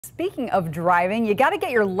Speaking of driving, you got to get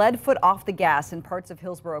your lead foot off the gas in parts of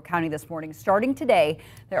Hillsborough County this morning. Starting today,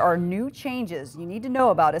 there are new changes you need to know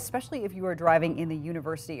about, especially if you are driving in the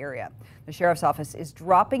university area. The sheriff's office is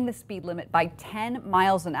dropping the speed limit by 10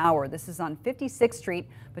 miles an hour. This is on 56th Street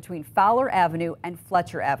between Fowler Avenue and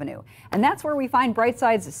Fletcher Avenue. And that's where we find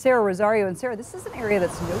Brightside's Sarah Rosario. And Sarah, this is an area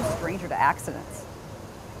that's no stranger to accidents.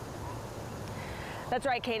 That's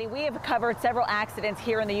right, Katie. We have covered several accidents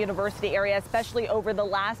here in the university area, especially over the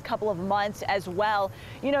last couple of months as well.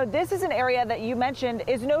 You know, this is an area that you mentioned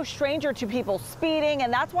is no stranger to people speeding,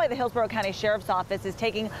 and that's why the Hillsborough County Sheriff's Office is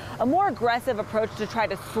taking a more aggressive approach to try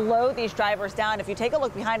to slow these drivers down. If you take a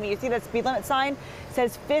look behind me, you see that speed limit sign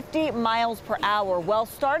says 50 miles per hour. Well,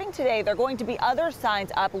 starting today, there are going to be other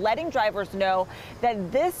signs up letting drivers know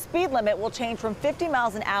that this speed limit will change from 50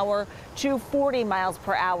 miles an hour to 40 miles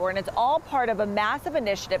per hour, and it's all part of a massive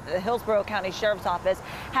initiative that the Hillsborough County Sheriff's Office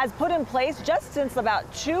has put in place just since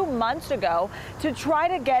about 2 months ago to try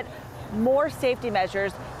to get more safety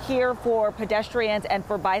measures here for pedestrians and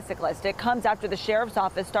for bicyclists. It comes after the Sheriff's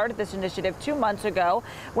Office started this initiative 2 months ago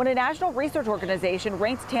when a national research organization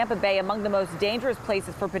ranks Tampa Bay among the most dangerous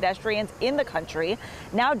places for pedestrians in the country.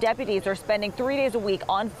 Now deputies are spending 3 days a week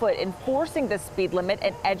on foot enforcing the speed limit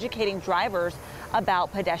and educating drivers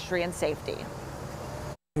about pedestrian safety.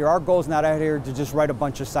 Our goal is not out here to just write a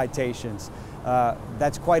bunch of citations.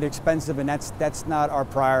 That's quite expensive, and that's not our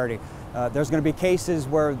priority. There's going to be cases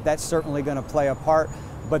where that's certainly going to play a part,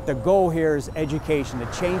 but the goal here is education, to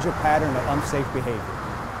change a pattern of unsafe behavior.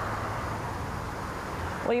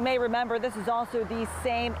 Well, you may remember this is also the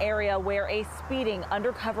same area where a speeding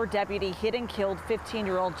undercover deputy hit and killed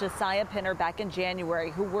 15-year-old Josiah Pinner back in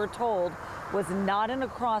January, who we're told was not in a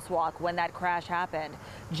crosswalk when that crash happened.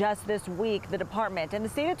 Just this week, the department and the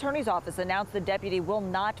state attorney's office announced the deputy will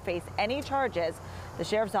not face any charges. The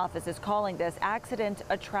sheriff's office is calling this accident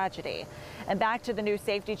a tragedy. And back to the new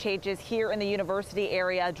safety changes here in the university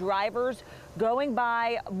area. Drivers going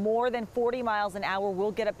by more than 40 miles an hour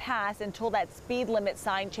will get a pass until that speed limit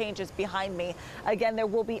sign changes behind me. Again, there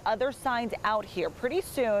will be other signs out here pretty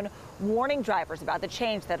soon warning drivers about the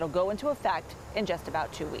change that'll go into effect in just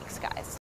about 2 weeks, guys.